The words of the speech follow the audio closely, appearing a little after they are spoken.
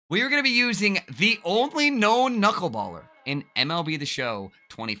We are going to be using the only known Knuckleballer in MLB The Show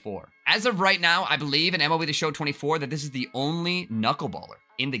 24. As of right now, I believe in MLB The Show 24 that this is the only Knuckleballer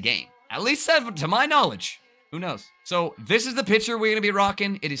in the game. At least to my knowledge. Who knows? So this is the pitcher we're going to be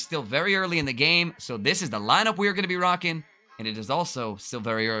rocking. It is still very early in the game, so this is the lineup we're going to be rocking. And it is also still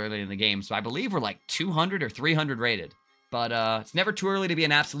very early in the game, so I believe we're like 200 or 300 rated. But it's never too early to be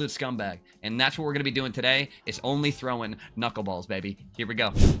an absolute scumbag. And that's what we're going to be doing today, is only throwing knuckleballs, baby. Here we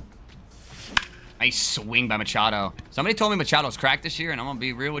go. Nice swing by Machado. Somebody told me Machado's cracked this year, and I'm going to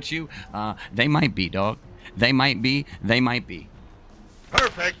be real with you. They might be, dog. They might be. They might be.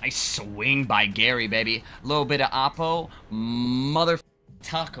 Perfect. Nice swing by Gary, baby. A little bit of Oppo. Mother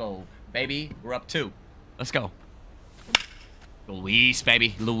taco, baby. We're up 2. Let's go. Luis,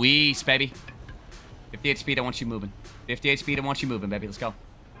 baby. Luis, baby. 58 speed, I want you moving. 58 speed, I want you moving, baby. Let's go.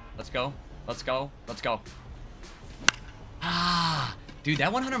 Let's go. Let's go. Let's go. Ah, dude,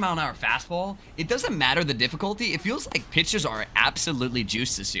 that 100-mile-an-hour fastball, it doesn't matter the difficulty. It feels like pitchers are absolutely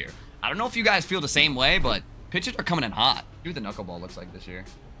juiced this year. I don't know if you guys feel the same way, but pitchers are coming in hot. Dude, the knuckleball looks like this year.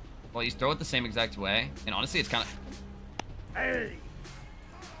 Well, you throw it the same exact way, and honestly, it's kind of... Hey!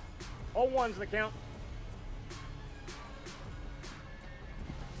 0-1's the count.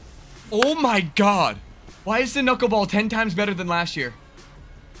 Oh my god! Why is the knuckleball 10 times better than last year?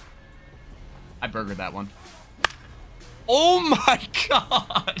 I burgered that one. Oh my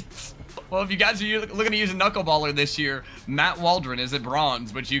god! Well, if you guys are looking to use a knuckleballer this year, Matt Waldron is at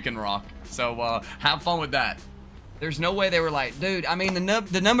bronze, but you can rock. So, have fun with that. There's no way they were like, dude, I mean,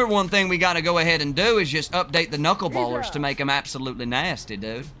 the number one thing we gotta go ahead and do is just update the knuckleballers to make them absolutely nasty,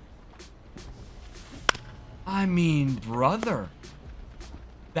 dude. I mean, brother.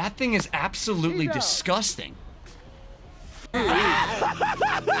 That thing is absolutely disgusting.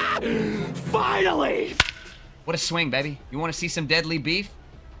 Finally! What a swing, baby. You want to see some deadly beef?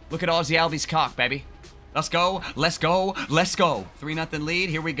 Look at Ozzy Albies' cock, baby. Let's go. Let's go. Let's go. 3-0 lead.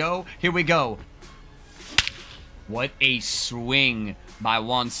 Here we go. Here we go. What a swing by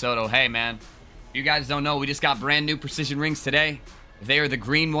Juan Soto. Hey, man. You guys don't know, we just got brand new precision rings today. They are the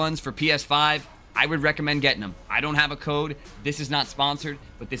green ones for PS5. I would recommend getting them. I don't have a code. This is not sponsored,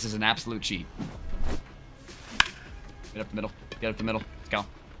 but this is an absolute cheat. Get up the middle. Get up the middle. Let's go.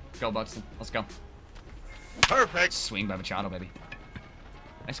 Let's go, Buxton. Let's go. Perfect. Swing by Machado, baby.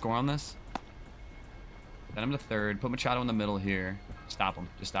 Can I score on this? Send him to third. Put Machado in the middle here. Stop him.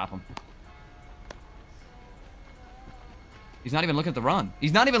 Just stop him. He's not even looking at the run.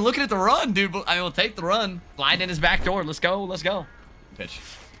 He's not even looking at the run, dude. I will take the run. Slide in his back door. Let's go. Let's go. Pitch.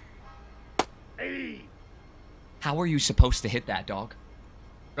 Hey. How are you supposed to hit that, dog?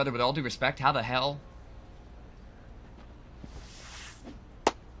 Brother, with all due respect, how the hell?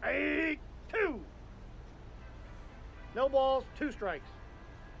 Hey, 2. No balls, 2 strikes.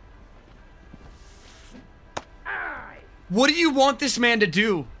 Aye. What do you want this man to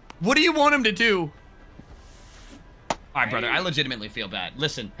do? What do you want him to do? All right, brother, I legitimately feel bad.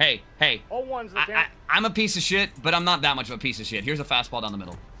 Listen, hey. 0-1's the count. I'm a piece of shit, but I'm not that much of a piece of shit. Here's a fastball down the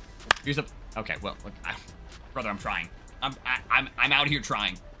middle. Here's a... Okay, well, look, brother, I'm trying. I'm out here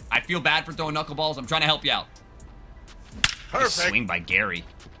trying. I feel bad for throwing knuckleballs. I'm trying to help you out. Perfect. Swing by Gary.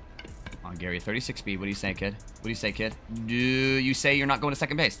 Come on, Gary, 36 speed. What do you say, kid? What do you say, kid? Do you say you're not going to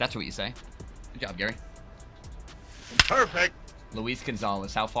second base? That's what you say. Good job, Gary. Perfect. Luis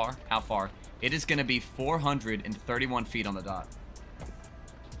Gonzalez, how far? How far? It is going to be 431 feet on the dot.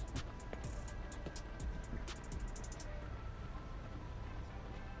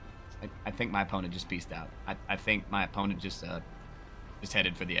 I think my opponent just pieced out. I think my opponent just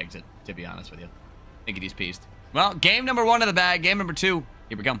headed for the exit, to be honest with you. I think he's pieced. Well, game number 1 of the bag. Game number 2.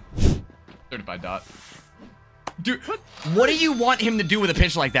 Here we come. Certified dot. Dude, what do you want him to do with a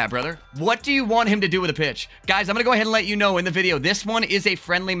pitch like that, brother? What do you want him to do with a pitch? Guys, I'm going to go ahead and let you know in the video, this one is a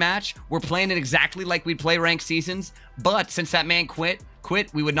friendly match. We're playing it exactly like we'd play ranked seasons. But since that man quit,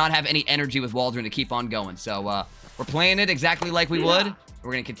 we would not have any energy with Waldron to keep on going. So, we're playing it exactly like we would.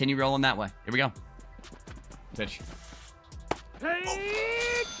 We're going to continue rolling that way. Here we go. Pitch.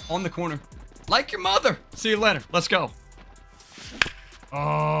 Oh, on the corner. Like your mother. See you later. Let's go.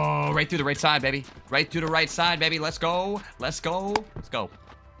 Oh, right through the right side, baby. Right through the right side, baby. Let's go. Let's go. Let's go.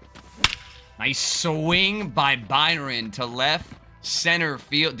 Nice swing by Byron to left center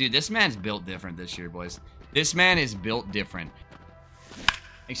field. Dude, this man's built different this year, boys. This man is built different.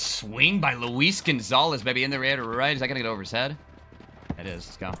 Nice swing by Luis Gonzalez, baby. In the air to right. Is that going to get over his head? It is.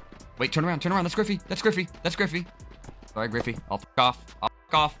 Let's go. Wait, turn around. Turn around. That's Griffey. That's Griffey. That's Griffey. Sorry, Griffey. I'll fuck off. I'll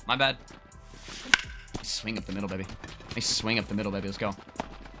fuck off. My bad. Nice swing up the middle, baby. Nice swing up the middle, baby. Let's go.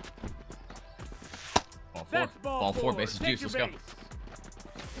 Ball 4. Ball 4. Bases juice. Let's go.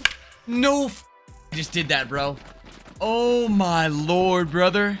 No just did that, bro. Oh my lord,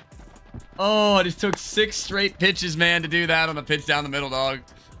 brother. Oh, it just took 6 straight pitches, man, to do that on a pitch down the middle, dog.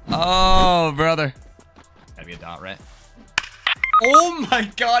 Oh, brother. Gotta be a dot, right? Oh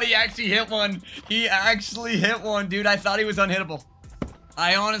my god, he actually hit one. He actually hit one, dude. I thought he was unhittable.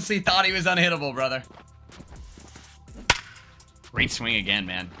 I honestly thought he was unhittable, brother. Great swing again,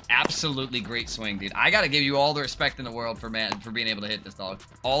 man. Absolutely great swing, dude. I gotta give you all the respect in the world for being able to hit this, dog.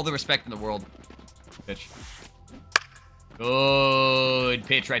 All the respect in the world. Pitch. Good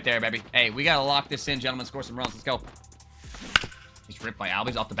pitch right there, baby. Hey, we gotta lock this in, gentlemen. Score some runs. Let's go. He's ripped by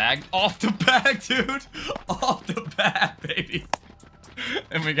Albies off the bag. Off the bag, dude. Off the bag, baby.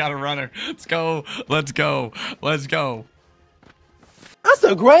 And we got a runner. Let's go. Let's go. Let's go. That's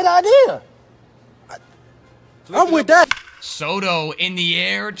a great idea. I'm with that. Soto in the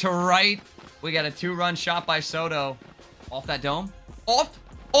air to right. We got a 2-run shot by Soto. Off that dome?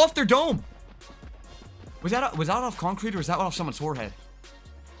 Off their dome. Was that off concrete or was that off someone's forehead?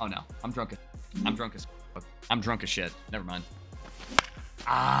 Oh no, I'm drunk as shit. Never mind.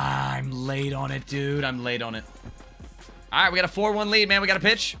 I'm late on it, dude. I'm late on it. All right, we got a 4-1 lead, man. We got a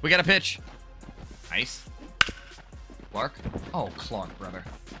pitch. We got a pitch. Nice. Clark. Oh, Clark, brother.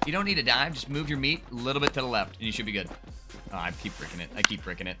 You don't need to dive. Just move your meat a little bit to the left, and you should be good. Oh, I keep bricking it. I keep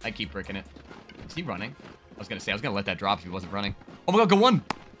bricking it. I keep bricking it. Is he running? I was gonna let that drop if he wasn't running. Oh my god, go one.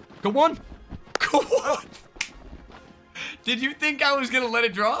 Go one. Go one. Did you think I was gonna let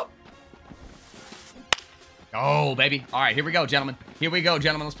it drop? Oh, baby. All right, here we go, gentlemen. Here we go,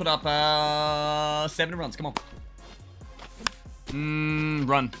 gentlemen. Let's put up 7 runs. Come on.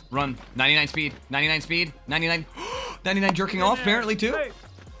 Run. 99 speed. 99 speed. 99. 99 jerking off, apparently, too.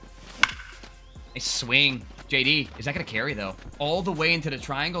 Nice swing. JD, is that going to carry, though? All the way into the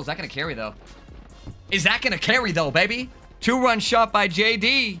triangle? Is that going to carry, though? Is that going to carry, though, baby? 2-run shot by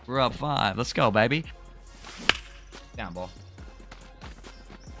JD. We're up 5. Let's go, baby. Down ball.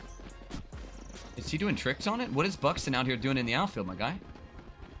 Is he doing tricks on it? What is Buxton out here doing in the outfield, my guy?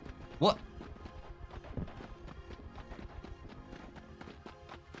 What?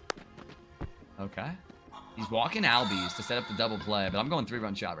 Okay. He's walking Albies to set up the double play, but I'm going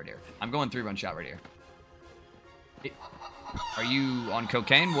 3-run shot right here. I'm going 3-run shot right here. Are you on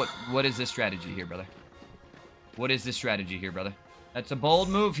cocaine? What is this strategy here, brother? What is this strategy here, brother? That's a bold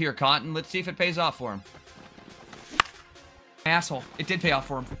move here, Cotton. Let's see if it pays off for him. Asshole. It did pay off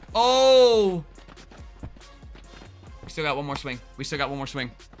for him. Oh! We still got one more swing. We still got one more swing.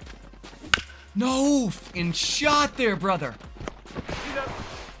 No! In shot there, brother.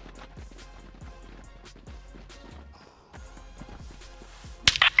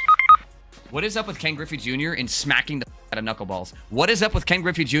 What is up with Ken Griffey Jr. and smacking the out of knuckleballs? What is up with Ken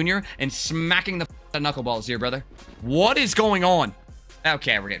Griffey Jr. and smacking the out of knuckleballs here, brother? What is going on?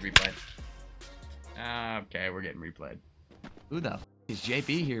 Okay, we're getting replayed. Okay, we're getting replayed. Who the f is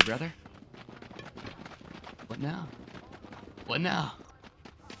JB here, brother? What now? What now?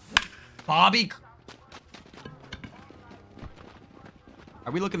 Bobby?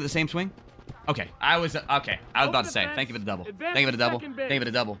 Are we looking at the same swing? Okay, I was about to say, thank you for the double. Thank you for the double. Thank you for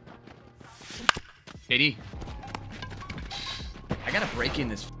the double. JD. I gotta break in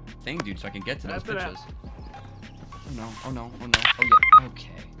this thing, dude, so I can get to those pitches. Oh no, oh no, oh no. Oh yeah,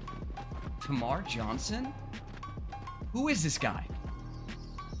 okay. Tamar Johnson? Who is this guy?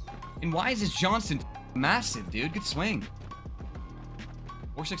 And why is this Johnson massive, dude? Good swing.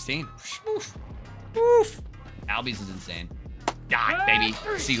 416. Oof. Oof. Albies is insane. God, baby.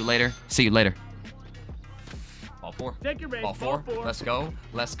 See you later. See you later. Ball 4. Ball 4. Let's go.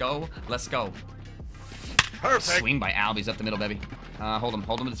 Let's go. Let's go. Perfect. Swing by Albies up the middle, baby. Hold him.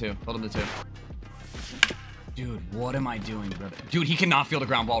 Hold him to 2. Hold him to 2. Dude, what am I doing, brother? Dude, he cannot field a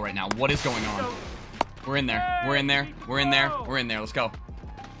ground ball right now. What is going on? We're in there. We're in there. We're in there. We're in there. Let's go.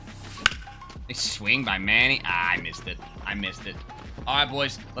 Nice swing by Manny. Ah, I missed it. I missed it. All right,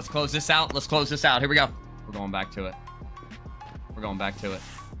 boys. Let's close this out. Let's close this out. Here we go. We're going back to it. We're going back to it.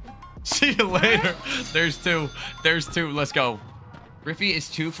 See you later. There's 2. There's 2. Let's go. Griffey is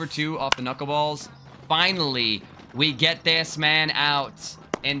 2 for 2 off the knuckleballs. Finally, we get this man out.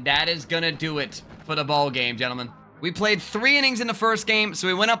 And that is going to do it for the ball game, gentlemen. We played 3 innings in the first game, so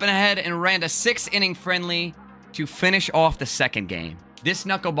we went up and ahead and ran a 6-inning friendly to finish off the second game. This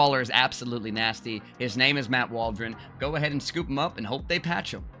knuckleballer is absolutely nasty. His name is Matt Waldron. Go ahead and scoop him up and hope they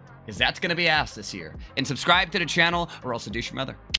patch him, because that's going to be asked this year. And subscribe to the channel or else seduce your mother.